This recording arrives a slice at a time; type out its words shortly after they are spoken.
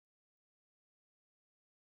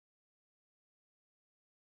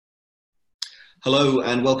Hello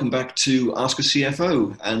and welcome back to Ask a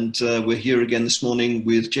CFO. And we're here again this morning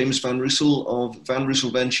with James Van Russell of Van Russell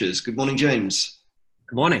Ventures. Good morning, James.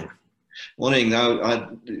 Good morning. Morning. Now,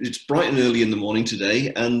 it's bright and early in the morning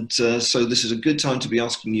today, and so this is a good time to be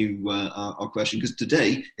asking you our question, because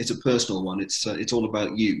today it's a personal one. It's all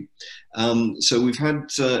about you. So we've had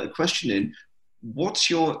a question in. What's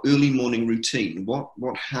your early morning routine?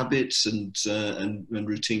 What habits and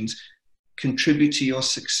routines contribute to your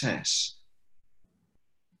success?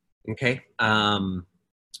 Okay.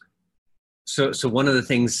 So one of the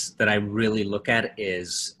things that I really look at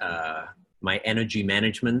is my energy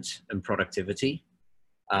management and productivity.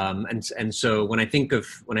 And so when I think of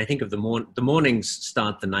the mornings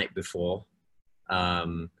start the night before,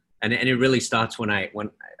 and it really starts when I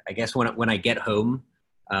get home,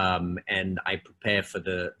 and I prepare for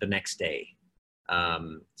the next day.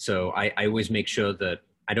 So I always make sure that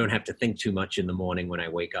I don't have to think too much in the morning when I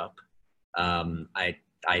wake up.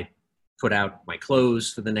 I put out my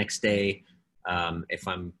clothes for the next day. If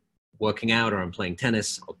I'm working out or I'm playing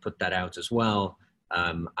tennis, I'll put that out as well.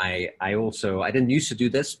 I didn't used to do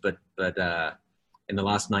this, but in the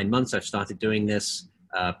last 9 months, I've started doing this,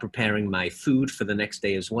 preparing my food for the next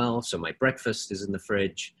day as well. So my breakfast is in the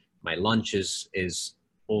fridge. My lunch is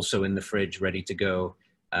also in the fridge, ready to go.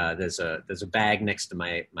 There's a bag next to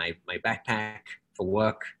my backpack for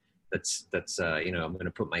work. That's I'm going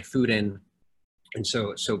to put my food in. And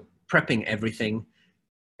so prepping everything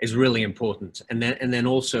is really important. And then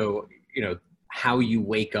also, how you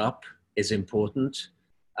wake up is important.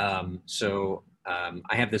 I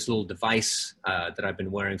have this little device that I've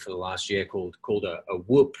been wearing for the last year called a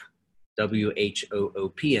Whoop,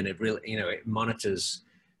 WHOOP, and it really, it monitors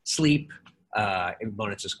sleep, it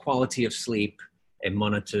monitors quality of sleep, it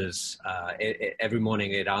monitors, every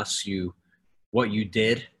morning it asks you what you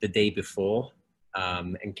did the day before,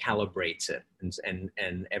 and calibrates it.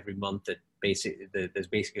 And every month there's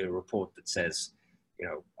basically a report that says,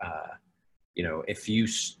 if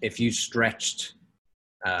you stretched,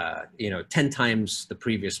 10 times the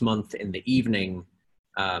previous month in the evening,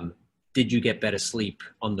 did you get better sleep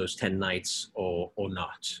on those 10 nights or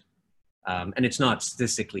not? And it's not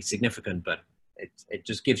statistically significant, but it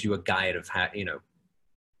just gives you a guide of how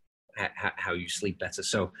you sleep better.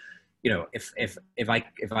 So, if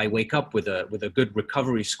I wake up with a good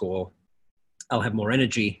recovery score, I'll have more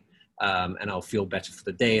energy, and I'll feel better for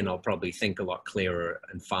the day, and I'll probably think a lot clearer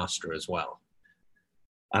and faster as well.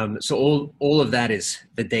 So all of that is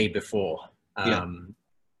the day before.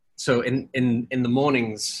 So in the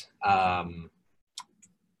mornings,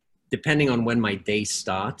 depending on when my day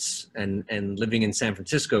starts, and living in San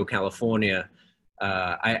Francisco, California,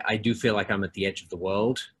 I do feel like I'm at the edge of the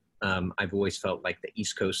world. I've always felt like the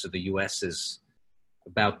East Coast of the US is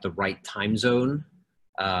about the right time zone.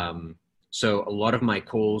 So a lot of my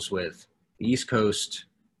calls with the East Coast,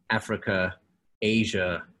 Africa,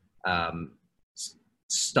 Asia,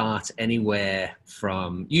 start anywhere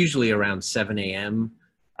from usually around 7 a.m.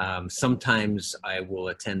 Sometimes I will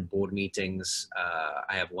attend board meetings.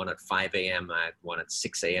 I have one at 5 a.m. I had one at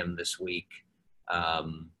 6 a.m. this week,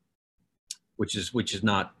 which is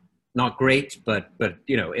not great, but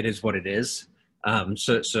it is what it is.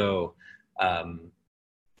 So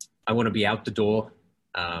I want to be out the door,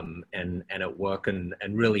 and at work and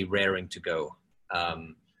really raring to go.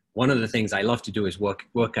 One of the things I love to do is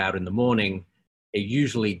work out in the morning. It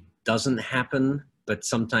usually doesn't happen, but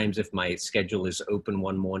sometimes if my schedule is open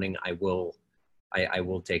one morning, I will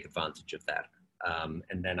take advantage of that.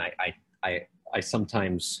 And then I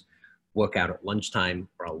sometimes work out at lunchtime,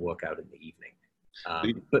 or I'll work out in the evening.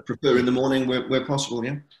 But prefer in the morning where possible,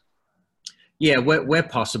 yeah? Yeah, where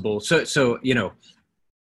possible. So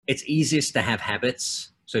it's easiest to have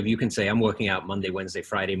habits. So if you can say, I'm working out Monday, Wednesday,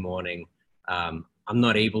 Friday morning, I'm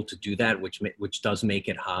not able to do that, which does make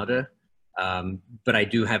it harder. But I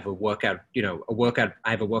do have a workout, I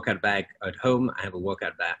have a workout bag at home. I have a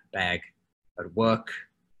workout bag at work.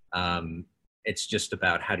 It's just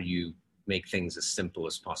about how do you make things as simple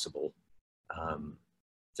as possible,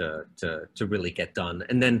 to really get done.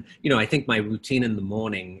 And then, I think my routine in the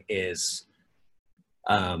morning is,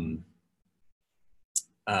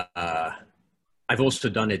 I've also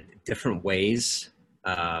done it different ways.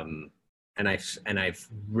 And I've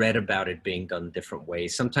read about it being done different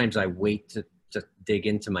ways. Sometimes I wait to dig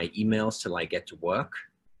into my emails till I get to work.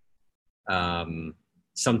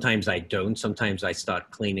 Sometimes I don't. Sometimes I start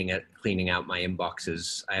cleaning out my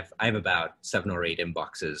inboxes. I have about 7 or 8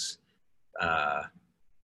 inboxes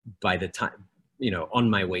by the time, on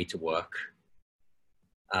my way to work.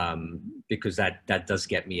 because that does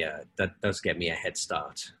get me a head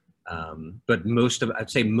start. But I'd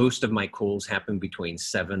say most of my calls happen between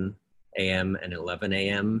 7 a.m. and 11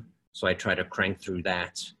 a.m. So I try to crank through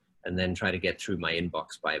that and then try to get through my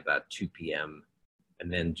inbox by about 2 p.m.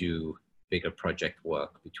 and then do bigger project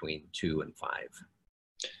work between 2 and 5.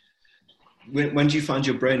 When do you find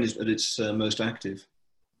your brain is at its most active?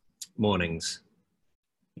 Mornings.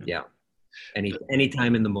 Yeah. Any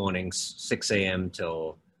time in the mornings, 6 a.m.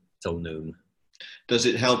 till noon. Does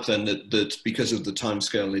it help then that because of the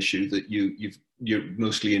timescale issue that you're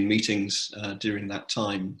mostly in meetings during that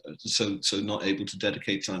time, so not able to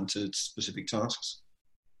dedicate time to specific tasks?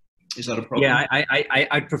 Is that a problem? Yeah,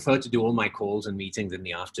 I'd prefer to do all my calls and meetings in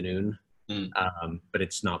the afternoon, but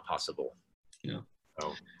it's not possible. Yeah.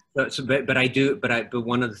 But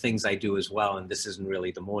one of the things I do as well, and this isn't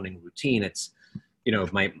really the morning routine, it's,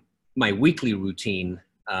 my weekly routine,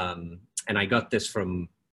 and I got this from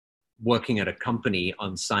working at a company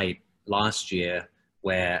on site last year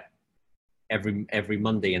where every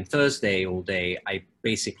Monday and Thursday all day, I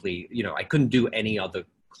basically, I couldn't do any other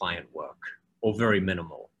client work or very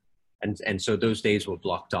minimal. And so those days were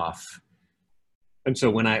blocked off. And so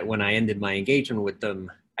when I ended my engagement with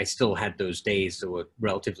them, I still had those days that were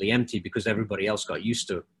relatively empty because everybody else got used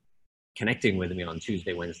to connecting with me on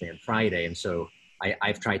Tuesday, Wednesday, and Friday. And so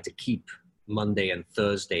I've tried to keep Monday and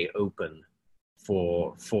Thursday open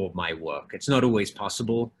for my work. It's not always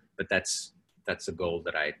possible, but that's a goal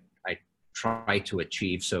that I try to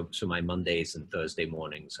achieve. So my Mondays and Thursday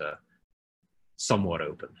mornings are somewhat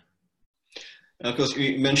open. Of course,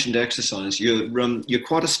 you mentioned exercise. You're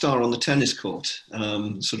quite a star on the tennis court.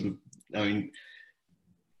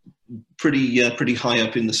 Pretty high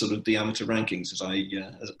up in the sort of the amateur rankings,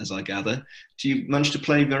 as I gather. Do you manage to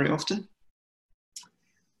play very often?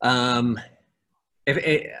 I'm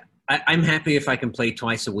happy if I can play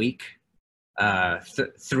twice a week,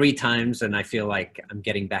 3 times, and I feel like I'm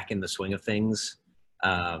getting back in the swing of things.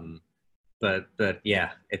 But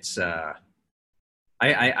yeah, it's I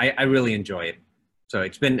really enjoy it. So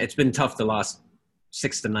it's been tough the last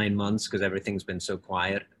 6 to 9 months because everything's been so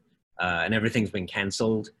quiet and everything's been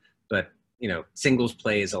cancelled. But singles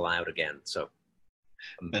play is allowed again. So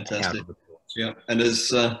fantastic. Yeah, and as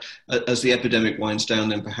the epidemic winds down,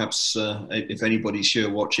 then perhaps if anybody's here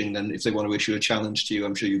watching, then if they want to issue a challenge to you,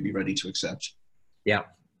 I'm sure you'll be ready to accept. Yeah,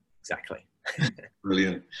 exactly.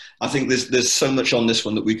 Brilliant. I think there's so much on this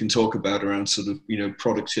one that we can talk about around sort of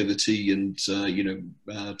productivity and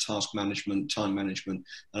task management, time management,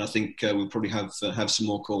 and I think we'll probably have some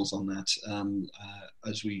more calls on that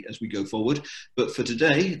as we go forward. But for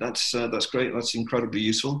today, that's great. That's incredibly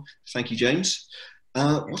useful. Thank you, James.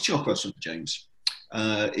 What's your question for James?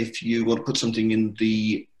 If you want to put something in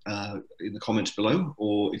the comments below,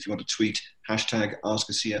 or if you want to tweet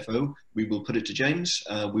 #AskACFO, we will put it to James.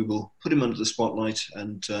 We will put him under the spotlight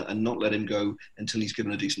and not let him go until he's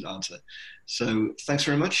given a decent answer. So thanks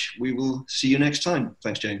very much. We will see you next time.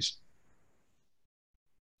 Thanks, James.